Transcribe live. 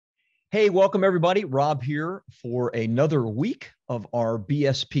Hey, welcome everybody. Rob here for another week of our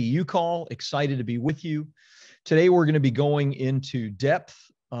BSPU call. Excited to be with you. Today, we're going to be going into depth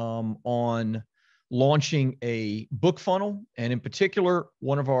on launching a book funnel. And in particular,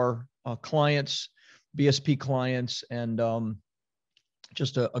 one of our clients, BSP clients, and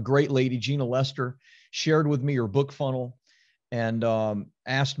just a great lady, Gina Lester, shared with me her book funnel and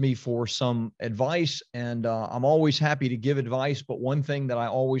asked me for some advice. And I'm always happy to give advice. But one thing that I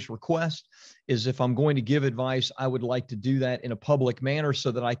always request is if I'm going to give advice, I would like to do that in a public manner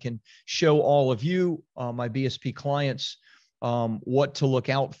so that I can show all of you, my BSP clients, what to look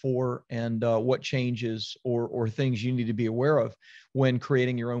out for and what changes or things you need to be aware of when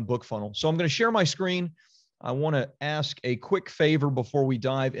creating your own book funnel. So I'm going to share my screen. I want to ask a quick favor before we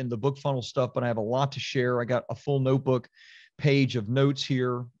dive into the book funnel stuff, but I have a lot to share. I got a full notebook page of notes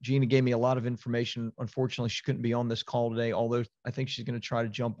here. Gina gave me a lot of information. Unfortunately, she couldn't be on this call today, although I think she's going to try to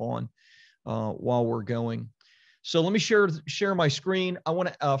jump on while we're going. So let me share my screen. I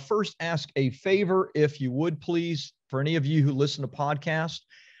want to first ask a favor, if you would please, for any of you who listen to podcasts.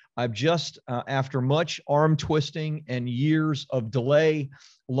 I've just, after much arm twisting and years of delay,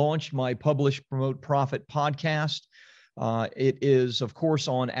 launched my Publish, Promote, Profit podcast. It is, of course,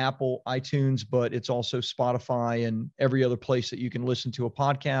 on Apple, iTunes, but it's also Spotify and every other place that you can listen to a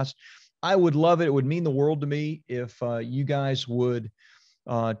podcast. I would love it. It would mean the world to me if you guys would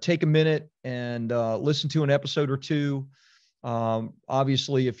take a minute and listen to an episode or two.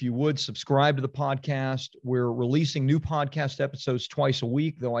 Obviously, if you would subscribe to the podcast, we're releasing new podcast episodes twice a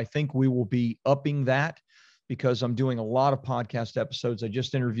week, though I think we will be upping that because I'm doing a lot of podcast episodes. I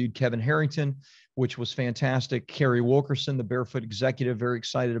just interviewed Kevin Harrington, which was fantastic. Carrie Wilkerson, the Barefoot Executive, very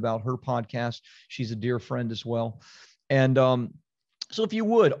excited about her podcast. She's a dear friend as well. And so if you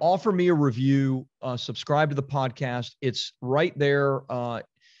would offer me a review, subscribe to the podcast. It's right there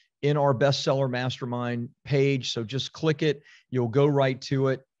in our bestseller mastermind page. So just click it. You'll go right to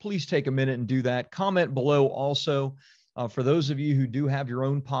it. Please take a minute and do that. Comment below also. For those of you who do have your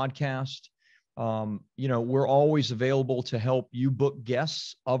own podcast, we're always available to help you book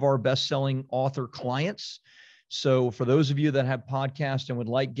guests of our best-selling author clients. So for those of you that have podcasts and would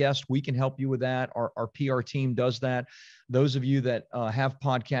like guests, we can help you with that. Our PR team does that. Those of you that have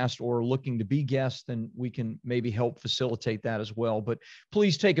podcasts or are looking to be guests, then we can maybe help facilitate that as well. But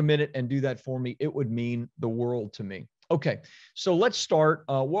please take a minute and do that for me. It would mean the world to me. Okay, so let's start.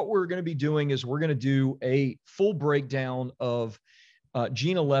 What we're going to be doing is we're going to do a full breakdown of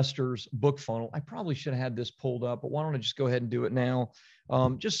Gina Lester's book funnel. I probably should have had this pulled up, but why don't I just go ahead and do it now?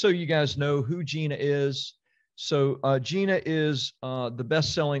 Just so you guys know who Gina is. So Gina is the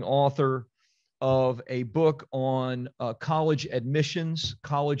best-selling author of a book on college admissions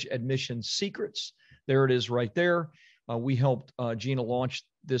secrets. There it is right there. We helped Gina launch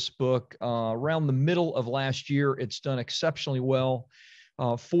this book around the middle of last year. It's done exceptionally well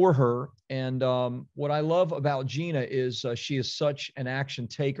for her. And what I love about Gina is she is such an action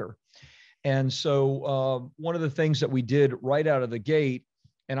taker. And so one of the things that we did right out of the gate,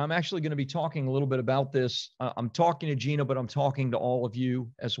 and I'm actually going to be talking a little bit about this. I'm talking to Gina, but I'm talking to all of you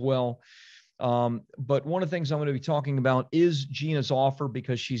as well. But one of the things I'm going to be talking about is Gina's offer,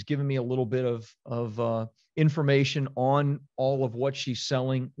 because she's given me a little bit of information on all of what she's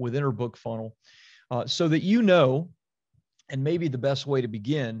selling within her book funnel, so that you know. And maybe the best way to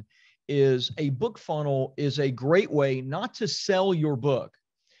begin is a book funnel is a great way not to sell your book,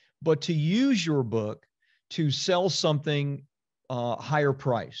 but to use your book to sell something higher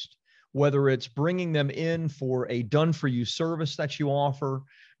priced, whether it's bringing them in for a done-for-you service that you offer,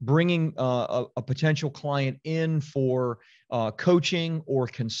 bringing a potential client in for coaching or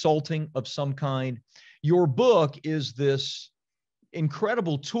consulting of some kind. Your book is this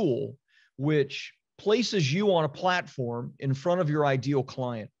incredible tool which places you on a platform in front of your ideal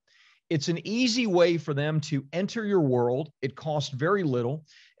client. It's an easy way for them to enter your world. It costs very little.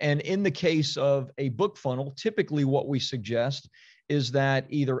 And in the case of a book funnel, typically what we suggest is that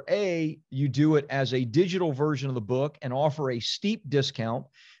either A, you do it as a digital version of the book and offer a steep discount,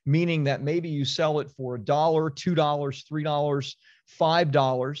 meaning that maybe you sell it for $1, $2, $3,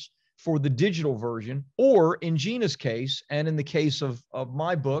 $5 for the digital version, or in Gina's case, and in the case of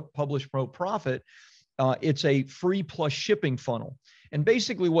my book, Publish, Promote, Profit, it's a free plus shipping funnel. And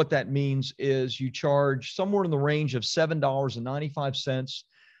basically what that means is you charge somewhere in the range of $7.95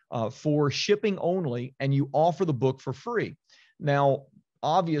 for shipping only, and you offer the book for free. Now,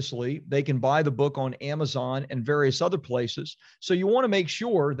 obviously, they can buy the book on Amazon and various other places. So you want to make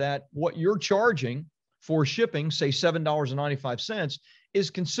sure that what you're charging for shipping, say $7.95, is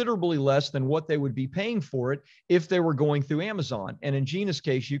considerably less than what they would be paying for it if they were going through Amazon. And in Gina's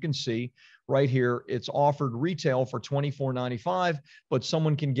case, you can see right here, it's offered retail for $24.95, but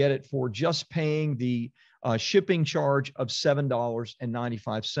someone can get it for just paying the shipping charge of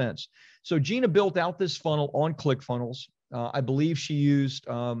 $7.95. So Gina built out this funnel on ClickFunnels. I believe she used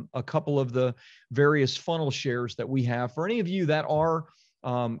a couple of the various funnel shares that we have. For any of you that are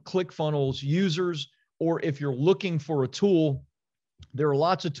ClickFunnels users, or if you're looking for a tool, there are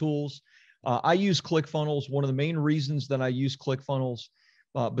lots of tools. I use ClickFunnels. One of the main reasons that I use ClickFunnels,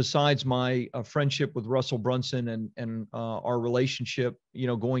 besides my friendship with Russell Brunson and our relationship,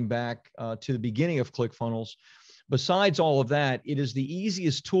 going back to the beginning of ClickFunnels, besides all of that, it is the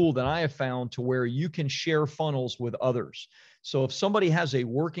easiest tool that I have found to where you can share funnels with others. So if somebody has a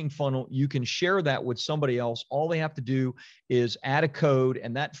working funnel, you can share that with somebody else. All they have to do is add a code,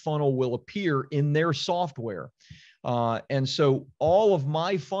 and that funnel will appear in their software. And so all of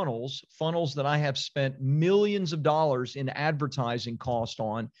my funnels that I have spent millions of dollars in advertising cost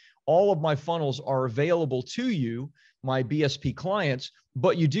on, all of my funnels are available to you, my BSP clients,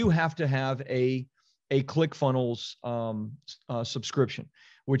 but you do have to have a ClickFunnels subscription,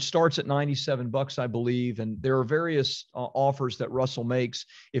 which starts at $97, I believe. And there are various offers that Russell makes.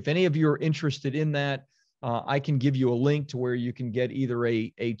 If any of you are interested in that, I can give you a link to where you can get either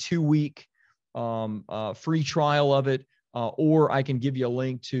a 2-week free trial of it, or I can give you a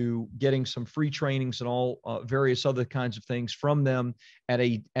link to getting some free trainings and all various other kinds of things from them at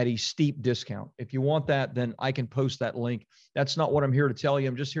a steep discount. If you want that, then I can post that link. That's not what I'm here to tell you.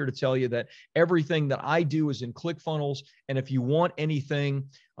 I'm just here to tell you that everything that I do is in ClickFunnels. And if you want anything,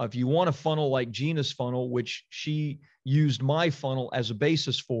 if you want a funnel like Gina's funnel, which she used my funnel as a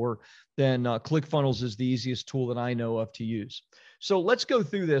basis for, then ClickFunnels is the easiest tool that I know of to use. So let's go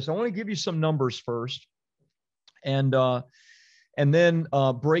through this. I want to give you some numbers first, and then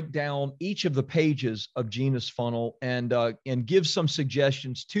break down each of the pages of Gina's funnel, and give some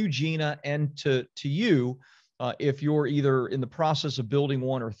suggestions to Gina and to you if you're either in the process of building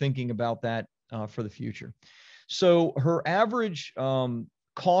one or thinking about that for the future. So her average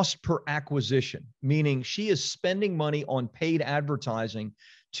cost per acquisition, meaning she is spending money on paid advertising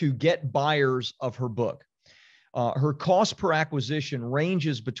to get buyers of her book. Her cost per acquisition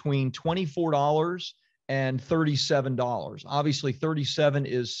ranges between $24 and $37. Obviously, 37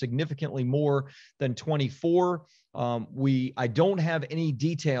 is significantly more than 24. I don't have any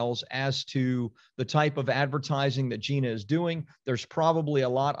details as to the type of advertising that Gina is doing. There's probably a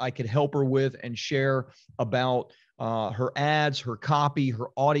lot I could help her with and share about her ads, her copy, her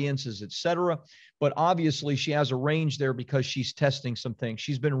audiences, etc. But obviously, she has a range there because she's testing some things.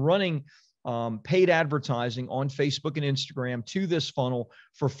 She's been running paid advertising on Facebook and Instagram to this funnel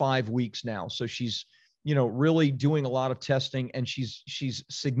for 5 weeks now. So she's, really doing a lot of testing, and she's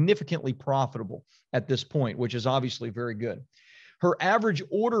significantly profitable at this point, which is obviously very good. Her average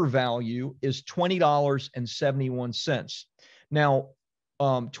order value is $20.71. Now,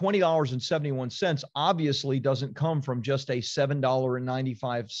 $20.71 obviously doesn't come from just a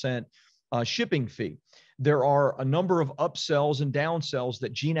 $7.95 shipping fee. There are a number of upsells and downsells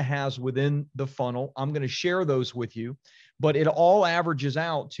that Gina has within the funnel. I'm going to share those with you, but it all averages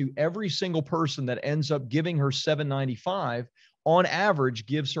out to every single person that ends up giving her $7.95 on average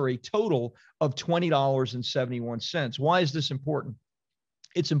gives her a total of $20.71. Why is this important?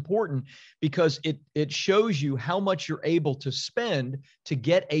 It's important because it shows you how much you're able to spend to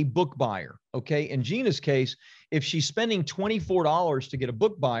get a book buyer. Okay. In Gina's case, if she's spending $24 to get a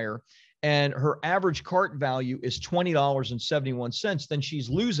book buyer, and her average cart value is $20.71, then she's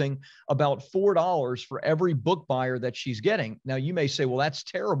losing about $4 for every book buyer that she's getting. Now, you may say, well, that's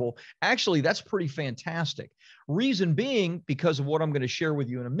terrible. Actually, that's pretty fantastic. Reason being, because of what I'm going to share with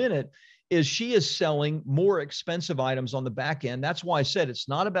you in a minute, is she is selling more expensive items on the back end. That's why I said it's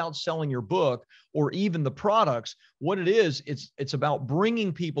not about selling your book or even the products. What it is, it's about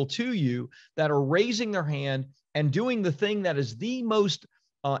bringing people to you that are raising their hand and doing the thing that is the most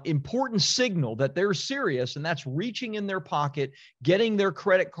important signal that they're serious, and that's reaching in their pocket, getting their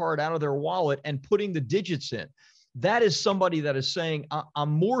credit card out of their wallet and putting the digits in. That is somebody that is saying,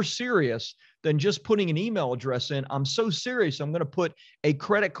 I'm more serious than just putting an email address in. I'm so serious, I'm going to put a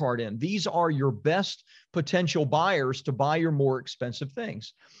credit card in. These are your best potential buyers to buy your more expensive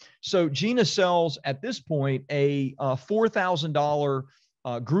things. So Gina sells at this point a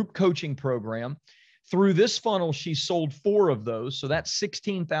 $4,000 group coaching program. Through this funnel, she sold 4 of those. So that's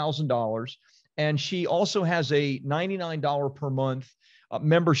 $16,000. And she also has a $99 per month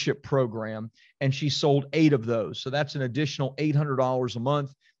membership program, and she sold 8 of those. So that's an additional $800 a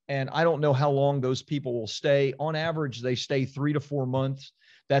month. And I don't know how long those people will stay. On average, they stay 3 to 4 months.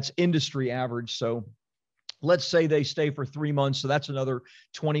 That's industry average. So let's say they stay for 3 months. So that's another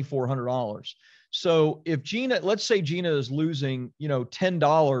 $2,400. So if Gina, let's say Gina is losing,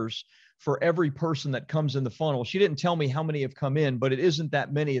 $10 for every person that comes in the funnel. She didn't tell me how many have come in, but it isn't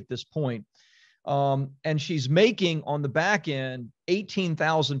that many at this point. And she's making on the back end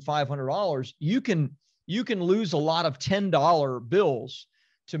 $18,500. You can lose a lot of $10 bills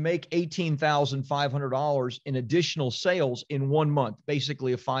to make $18,500 in additional sales in 1 month,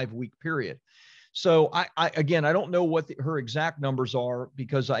 basically a 5-week period. So again, I don't know what her exact numbers are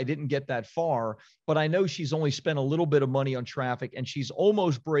because I didn't get that far, but I know she's only spent a little bit of money on traffic and she's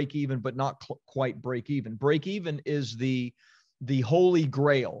almost break even, but not quite break even. Break even is the holy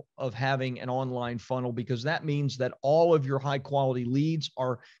grail of having an online funnel, because that means that all of your high quality leads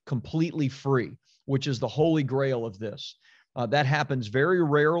are completely free, which is the holy grail of this. That happens very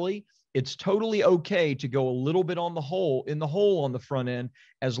rarely. It's totally okay to go a little bit in the hole on the front end,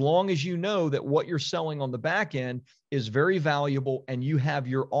 as long as you know that what you're selling on the back end is very valuable and you have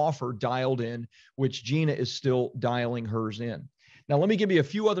your offer dialed in, which Gina is still dialing hers in. Now, let me give you a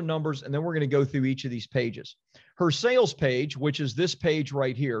few other numbers, and then we're going to go through each of these pages. Her sales page, which is this page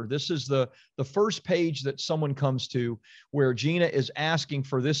right here, this is the first page that someone comes to where Gina is asking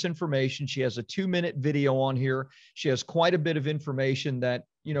for this information. She has a 2-minute video on here. She has quite a bit of information that,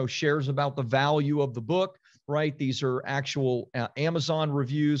 shares about the value of the book, right? These are actual Amazon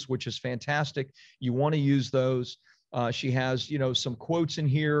reviews, which is fantastic. You want to use those. She has, some quotes in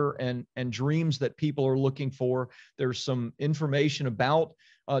here and dreams that people are looking for. There's some information about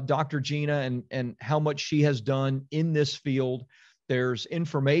Dr. Gina and how much she has done in this field. There's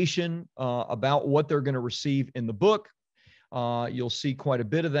information about what they're going to receive in the book. You'll see quite a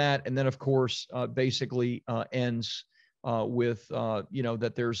bit of that. And then, of course, basically ends with,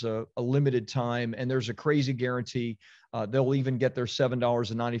 that there's a limited time and there's a crazy guarantee. They'll even get their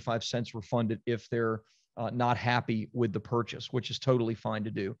 $7.95 refunded if they're not happy with the purchase, which is totally fine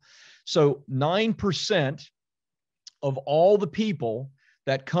to do. So 9% of all the people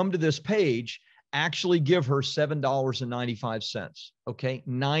that come to this page actually give her $7.95. Okay.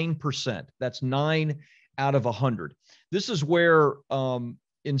 9%. That's 9 out of 100. This is where,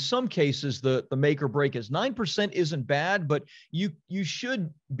 in some cases, the make or break is 9% isn't bad, but you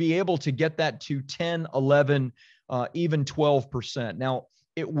should be able to get that to 10, 11, even 12%. Now,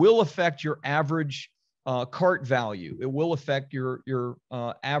 it will affect your average cart value. It will affect your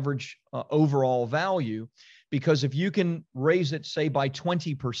average overall value, because if you can raise it, say, by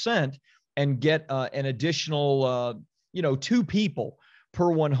 20% and get an additional, 2 people per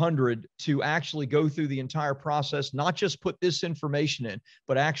 100 to actually go through the entire process, not just put this information in,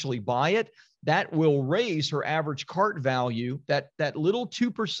 but actually buy it, that will raise her average cart value. That little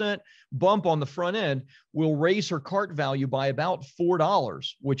 2% bump on the front end will raise her cart value by about $4,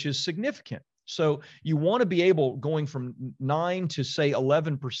 which is significant. So you want to be able, going from 9 to say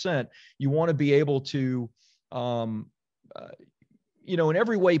 11%, you want to be able to, in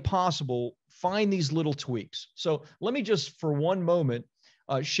every way possible, find these little tweaks. So let me just for one moment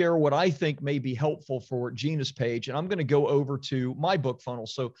share what I think may be helpful for Gina's page. And I'm going to go over to my book funnel.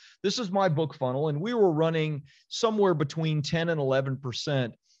 So this is my book funnel, and we were running somewhere between 10 and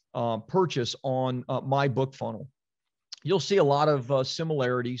 11% purchase on my book funnel. You'll see a lot of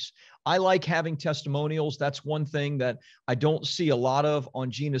similarities. I like having testimonials. That's one thing that I don't see a lot of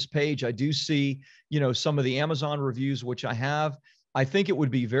on Gina's page. I do see, some of the Amazon reviews, which I have. I think it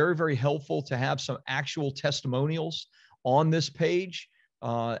would be very, very helpful to have some actual testimonials on this page.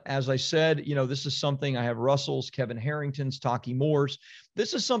 As I said, this is something I have Russell's, Kevin Harrington's, Taki Moore's.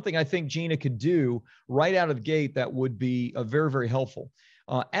 This is something I think Gina could do right out of the gate that would be very, very helpful.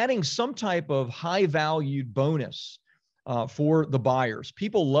 Adding some type of high valued bonus for the buyers.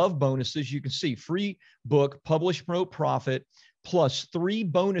 People love bonuses. You can see free book, publish, promote, profit, plus 3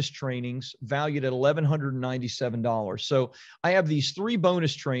 bonus trainings valued at $1,197. So I have these 3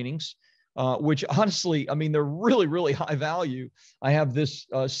 bonus trainings, which honestly, I mean, they're really, really high value. I have this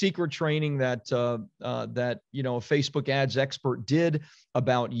secret training that a Facebook ads expert did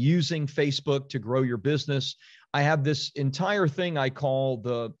about using Facebook to grow your business. I have this entire thing I call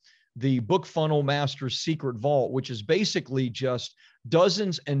the Book Funnel Master's Secret Vault, which is basically just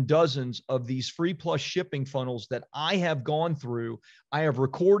dozens and dozens of these free plus shipping funnels that I have gone through. I have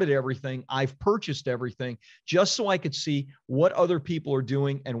recorded everything. I've purchased everything just so I could see what other people are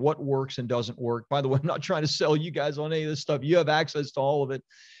doing and what works and doesn't work. By the way, I'm not trying to sell you guys on any of this stuff. You have access to all of it.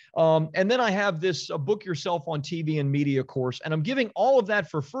 And then I have this Book Yourself on TV and Media course, and I'm giving all of that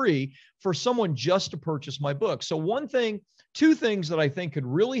for free for someone just to purchase my book. So two things that I think could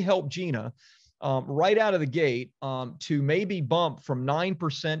really help Gina right out of the gate to maybe bump from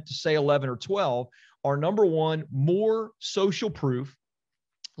 9% to say 11 or 12 are, number one, more social proof,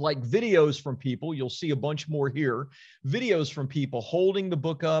 like videos from people. You'll see a bunch more here. Videos from people holding the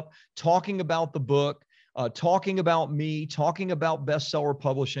book up, talking about the book, talking about me, talking about bestseller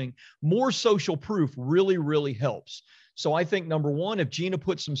publishing. More social proof really, really helps. So I think, number one, if Gina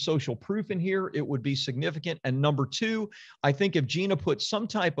put some social proof in here, it would be significant. And number two, I think if Gina put some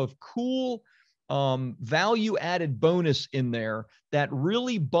type of cool value added bonus in there that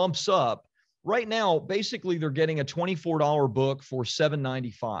really bumps up. Right now, basically, they're getting a $24 book for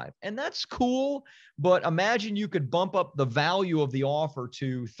 $7.95. And that's cool. But imagine you could bump up the value of the offer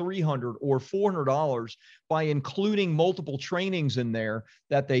to $300 or $400 by including multiple trainings in there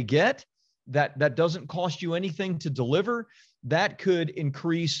that they get. That doesn't cost you anything to deliver. That could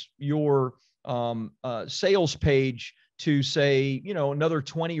increase your sales page to, say, another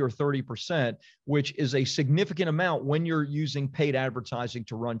 20 or 30%, which is a significant amount when you're using paid advertising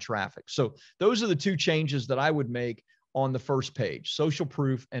to run traffic. So those are the two changes that I would make on the first page: social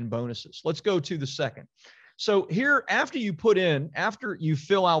proof and bonuses. Let's go to the second. So here, after you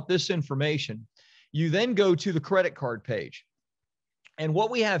fill out this information, you then go to the credit card page. And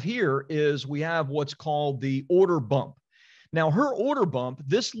what we have here is we have what's called the order bump. Now, her order bump,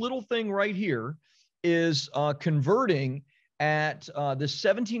 this little thing right here, is converting at this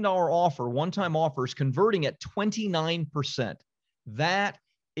 $17 offer, one-time offer, is converting at 29%. That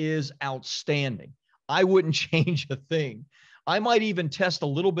is outstanding. I wouldn't change a thing. I might even test a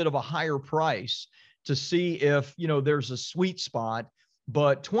little bit of a higher price to see if, there's a sweet spot,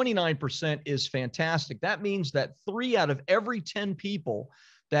 but 29% is fantastic. That means that 3 out of every 10 people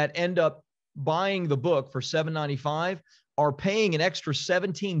that end up buying the book for $7.95 are paying an extra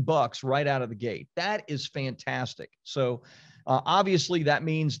 $17 right out of the gate. That is fantastic. So obviously that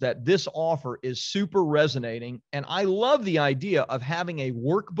means that this offer is super resonating. And I love the idea of having a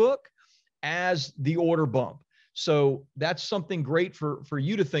workbook as the order bump. So that's something great for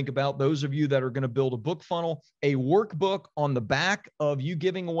you to think about, those of you that are going to build a book funnel. A workbook on the back of you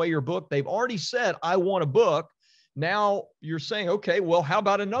giving away your book. They've already said, I want a book. Now you're saying, okay, well, how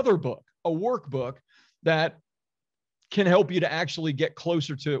about another book, a workbook that can help you to actually get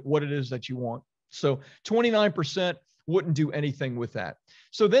closer to what it is that you want. So 29% wouldn't do anything with that.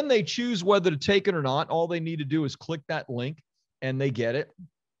 So then they choose whether to take it or not. All they need to do is click that link and they get it.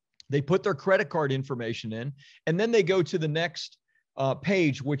 They put their credit card information in, and then they go to the next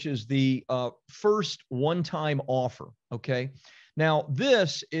page, which is the first one-time offer. Okay. Now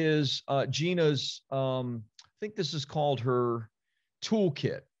this is Gina's, I think this is called her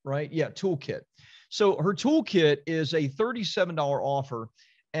toolkit, right? Yeah, toolkit. So her toolkit is a $37 offer,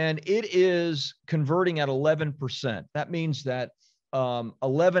 and it is converting at 11%. That means that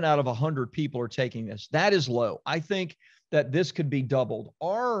 11 out of 100 people are taking this. That is low. I think that this could be doubled.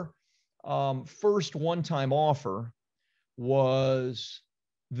 Our first one-time offer was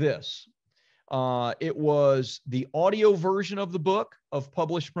this. It was the audio version of the book of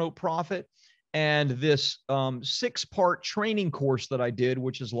Publish, Promote, Profit, and this 6-part training course that I did,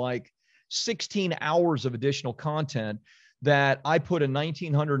 which is like 16 hours of additional content that I put a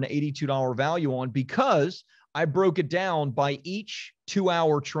 $1,982 value on because I broke it down by each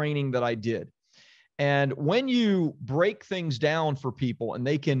 2-hour training that I did. And when you break things down for people and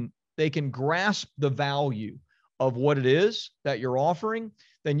they can grasp the value of what it is that you're offering,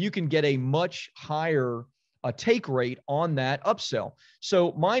 then you can get a much higher take rate on that upsell.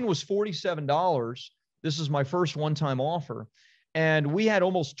 So mine was $47. This is my first one-time offer. And we had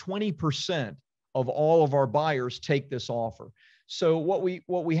almost 20% of all of our buyers take this offer. So what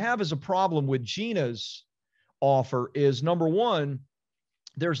we have as a problem with Gina's offer is, number one,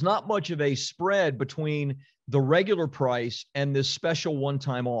 there's not much of a spread between the regular price and this special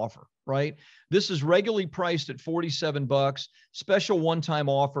one-time offer, right? This is regularly priced at $47, special one-time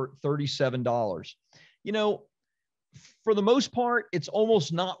offer, $37. For the most part, it's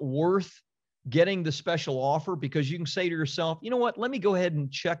almost not worth getting the special offer because you can say to yourself, you know what, let me go ahead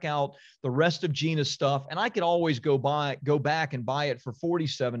and check out the rest of Gina's stuff. And I could always go back and buy it for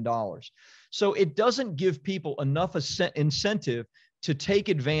 $47. So it doesn't give people enough incentive to take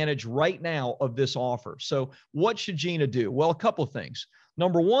advantage right now of this offer. So what should Gina do? Well, a couple of things.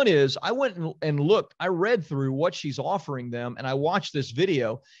 Number one is I went and looked, I read through what she's offering them and I watched this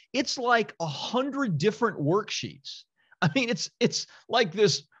video. It's like 100 different worksheets. I mean, it's like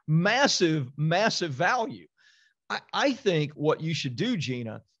this massive, massive value. I think what you should do,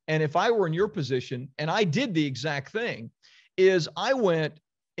 Gina, And if I were in your position, and I did the exact thing, is I went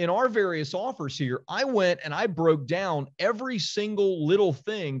in our various offers here, I went and I broke down every single little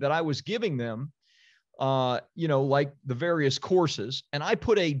thing that I was giving them, like the various courses, and I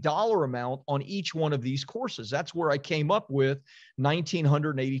put a dollar amount on each one of these courses. That's where I came up with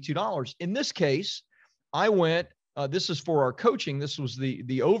 $1,982. In this case, I went, this is for our coaching. This was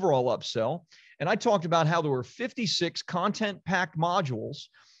the overall upsell. And I talked about how there were 56 content packed modules.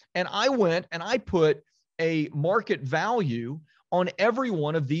 And I went and I put a market value on every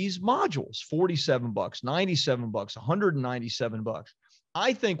one of these modules, $47, $97, $197.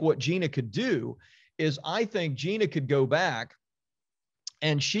 I think what Gina could do is I think Gina could go back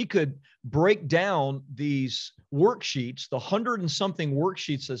and she could break down these worksheets, the 100 and something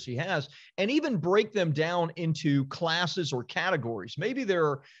worksheets that she has, and even break them down into classes or categories. Maybe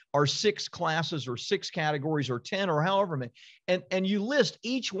there are 6 classes or 6 categories or 10 or however many, and you list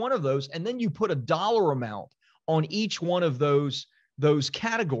each one of those, and then you put a dollar amount on each one of those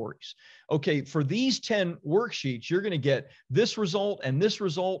categories. Okay, for these 10 worksheets, you're going to get this result and this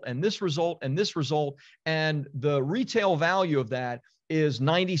result and this result and this result. And the retail value of that is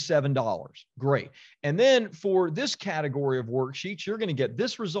 $97. Great. And then for this category of worksheets, you're going to get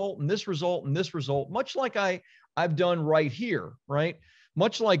this result and this result and this result, much like I've done right here, right?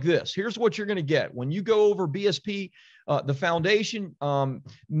 Much like this. Here's what you're going to get. When you go over BSP, the foundation, in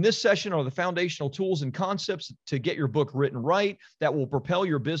this session are the foundational tools and concepts to get your book written right that will propel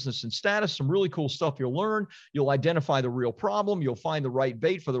your business and status. Some really cool stuff you'll learn. You'll identify the real problem. You'll find the right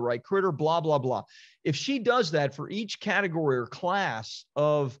bait for the right critter, blah, blah, blah. If she does that for each category or class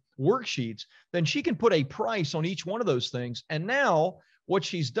of worksheets, then she can put a price on each one of those things. And now what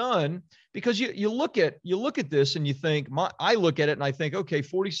she's done, because you look at this and you think, I look at it and I think, okay,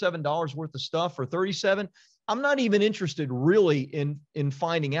 $47 worth of stuff for 37. I'm not even interested really in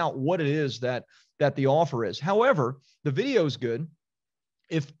finding out what it is that the offer is. However, the video is good.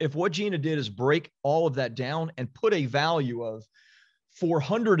 If what Gina did is break all of that down and put a value of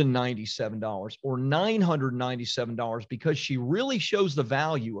 $497 or $997 because she really shows the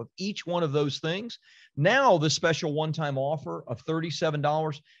value of each one of those things. Now the special one-time offer of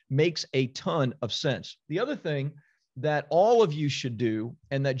 $37 makes a ton of sense. The other thing that all of you should do,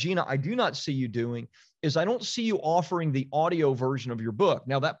 and that Gina, I do not see you doing, is I don't see you offering the audio version of your book.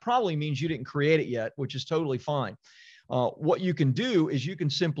 Now that probably means you didn't create it yet, which is totally fine. What you can do is you can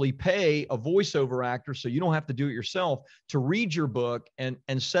simply pay a voiceover actor, so you don't have to do it yourself, to read your book and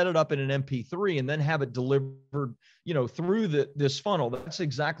set it up in an MP3 and then have it delivered, through this funnel. That's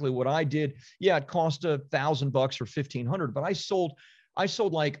exactly what I did. Yeah, it cost $1,000 or $1,500, but I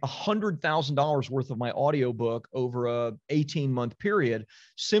sold like $100,000 worth of my audiobook over a 18-month period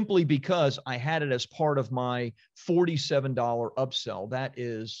simply because I had it as part of my $47 upsell. That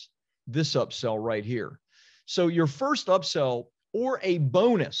is this upsell right here. So your first upsell or a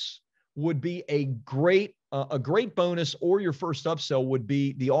bonus would be a great bonus, or your first upsell would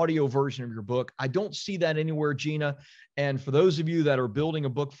be the audio version of your book. I don't see that anywhere, Gina. And for those of you that are building a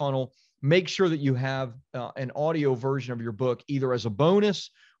book funnel, make sure that you have an audio version of your book, either as a bonus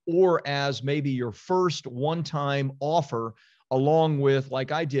or as maybe your first one-time offer, along with,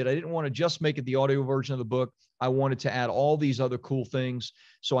 like I did. I didn't want to just make it the audio version of the book. I wanted to add all these other cool things.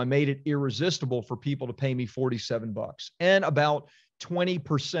 So I made it irresistible for people to pay me $47. And about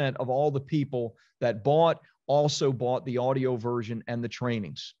 20% of all the people that bought also bought the audio version and the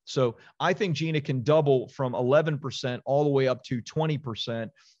trainings. So I think Gina can double from 11% all the way up to 20%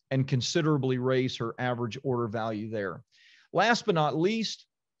 and considerably raise her average order value there. Last but not least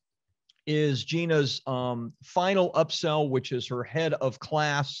is Gina's final upsell, which is her head of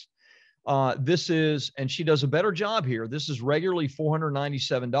class. And she does a better job here. This is regularly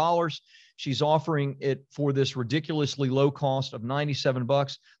 $497. She's offering it for this ridiculously low cost of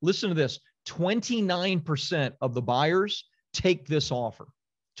 $97. Listen to this. 29% of the buyers take this offer.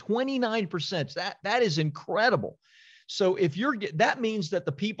 29%. That is incredible. So that means that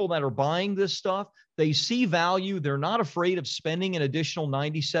the people that are buying this stuff, they see value. They're not afraid of spending an additional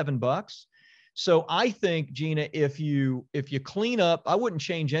 $97. So I think, Gina, if you clean up, I wouldn't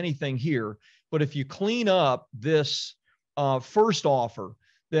change anything here, but if you clean up this first offer,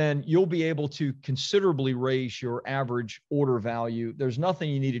 then you'll be able to considerably raise your average order value. There's nothing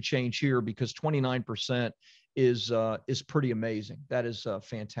you need to change here because 29% is pretty amazing. That is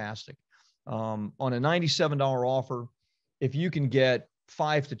fantastic. On a $97 offer, if you can get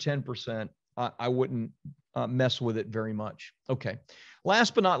 5 to 10%, I wouldn't mess with it very much. Okay.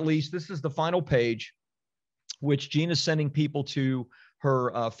 Last but not least, this is the final page, which Gina's sending people to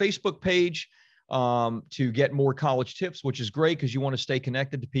her Facebook page. to get more college tips, which is great because you want to stay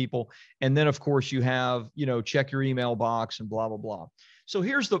connected to people. And then, of course, you have, check your email box and blah, blah, blah. So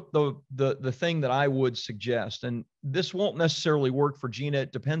here's the thing that I would suggest, and this won't necessarily work for Gina.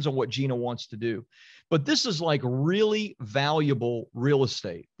 It depends on what Gina wants to do. But this is like really valuable real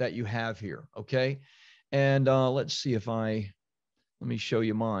estate that you have here, okay? And let's see if let me show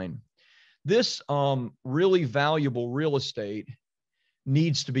you mine. This really valuable real estate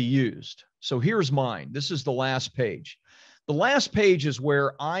needs to be used. So here's mine. This is the last page. The last page is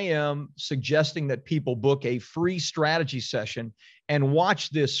where I am suggesting that people book a free strategy session and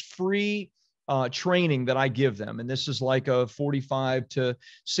watch this free training that I give them. And this is like a 45 to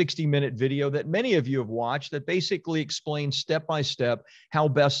 60-minute video that many of you have watched that basically explains step-by-step how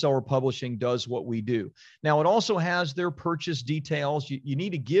Bestseller Publishing does what we do. Now, it also has their purchase details. You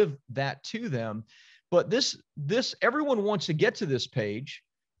need to give that to them. But this everyone wants to get to this page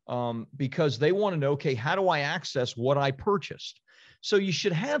because they want to know, okay, how do I access what I purchased? So you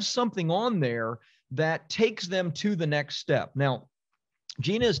should have something on there that takes them to the next step. Now,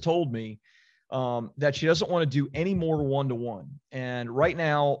 Gina has told me that she doesn't want to do any more one-to-one. And right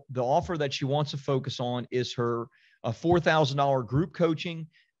now, the offer that she wants to focus on is her $4,000 group coaching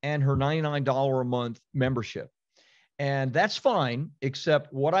and her $99 a month membership. And that's fine,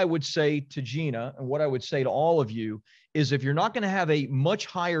 except what I would say to Gina and what I would say to all of you is if you're not going to have a much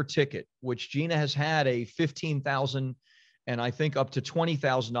higher ticket, which Gina has had a $15,000 and I think up to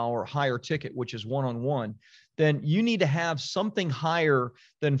 $20,000 higher ticket, which is one-on-one, then you need to have something higher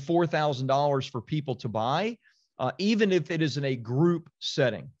than $4,000 for people to buy, even if it is in a group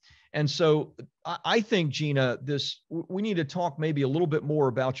setting. And so I think, Gina, we need to talk maybe a little bit more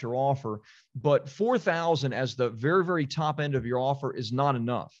about your offer, but 4,000 as the very, very top end of your offer is not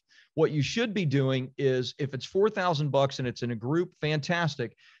enough. What you should be doing is if it's $4,000 and it's in a group,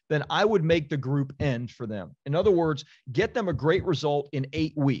 fantastic, then I would make the group end for them. In other words, get them a great result in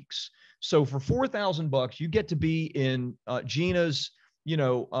 8 weeks. So for $4,000, you get to be in Gina's,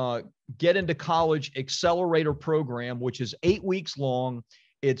 get into college accelerator program, which is 8 weeks long.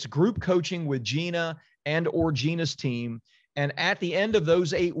 It's group coaching with Gina and or Gina's team. And at the end of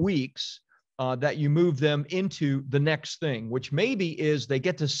those 8 weeks, that you move them into the next thing, which maybe is they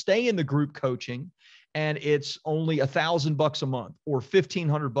get to stay in the group coaching and it's only $1,000 a month or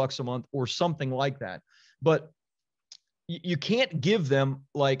 $1,500 a month or something like that. But you can't give them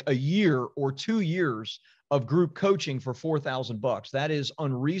like a year or 2 years of group coaching for $4,000. That is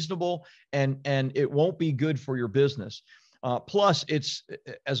unreasonable and it won't be good for your business. Plus, it's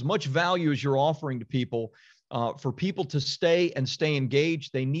as much value as you're offering to people. For people to stay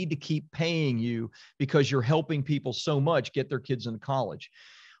engaged, they need to keep paying you because you're helping people so much get their kids into college.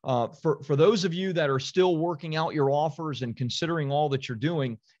 For those of you that are still working out your offers and considering all that you're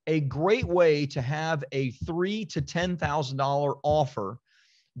doing, a great way to have a $3,000 to $10,000 offer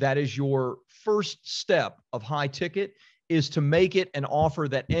that is your first step of high ticket is to make it an offer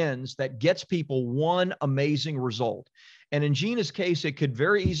that ends, that gets people one amazing result. And in Gina's case, it could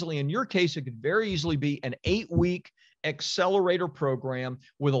very easily, in your case, it could very easily be an 8-week accelerator program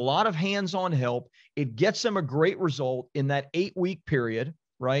with a lot of hands-on help. It gets them a great result in that 8-week period,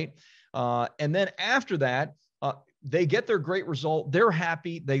 right? And then after that, they get their great result. They're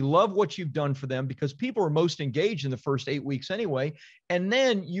happy. They love what you've done for them because people are most engaged in the first 8 weeks anyway. And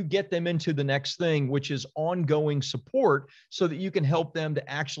then you get them into the next thing, which is ongoing support so that you can help them to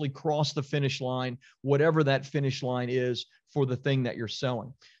actually cross the finish line, whatever that finish line is for the thing that you're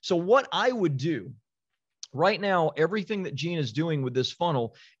selling. So what I would do right now, everything that Gina is doing with this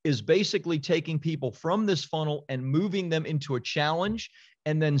funnel is basically taking people from this funnel and moving them into a challenge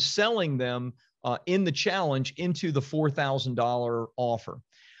and then selling them in the challenge into the $4,000 offer.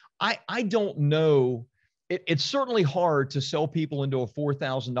 I don't know. It's certainly hard to sell people into a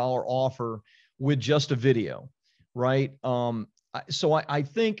 $4,000 offer with just a video, right? So I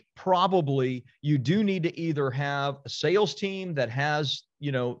think probably you do need to either have a sales team that has,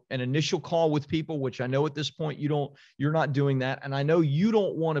 an initial call with people, which I know at this point you're not doing that. And I know you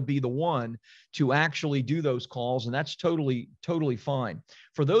don't want to be the one to actually do those calls. And that's totally fine.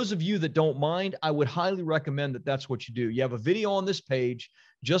 For those of you that don't mind, I would highly recommend that that's what you do. You have a video on this page,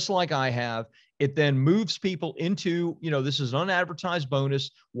 just like I have. It then moves people into, this is an unadvertised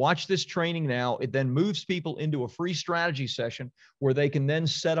bonus. Watch this training now. It then moves people into a free strategy session where they can then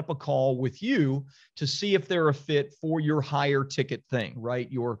set up a call with you to see if they're a fit for your higher ticket thing, right?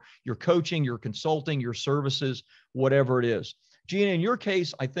 Your coaching, your consulting, your services, whatever it is. Gina, in your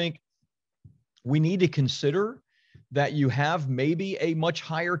case, I think we need to consider that you have maybe a much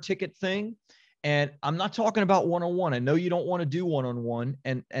higher ticket thing. And I'm not talking about one-on-one. I know you don't want to do one-on-one,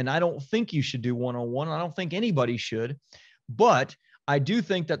 and I don't think you should do one-on-one. I don't think anybody should, but I do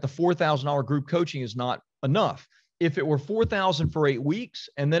think that the $4,000 group coaching is not enough. If it were $4,000 for 8 weeks,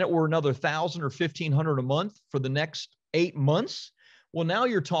 and then it were another $1,000 or $1,500 a month for the next 8 months, well, now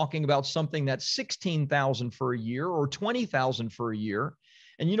you're talking about something that's $16,000 for a year or $20,000 for a year.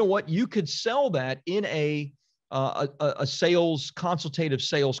 And you know what? You could sell that in a sales consultative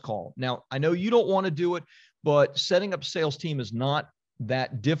sales call. Now, I know you don't want to do it, but setting up a sales team is not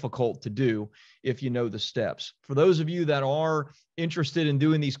that difficult to do if you know the steps. For those of you that are interested in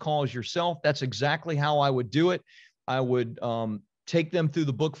doing these calls yourself, that's exactly how I would do it. I would take them through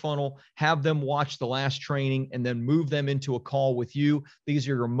the book funnel, have them watch the last training, and then move them into a call with you. These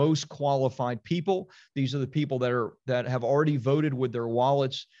are your most qualified people. These are the people that have already voted with their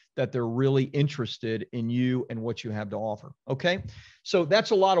wallets that they're really interested in you and what you have to offer. Okay. So that's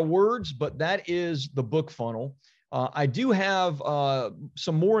a lot of words, but that is the book funnel. I do have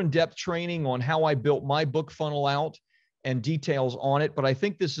some more in-depth training on how I built my book funnel out and details on it, but I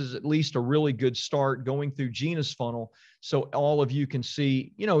think this is at least a really good start going through Gina's funnel so all of you can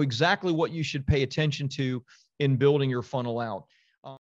see, exactly what you should pay attention to in building your funnel out.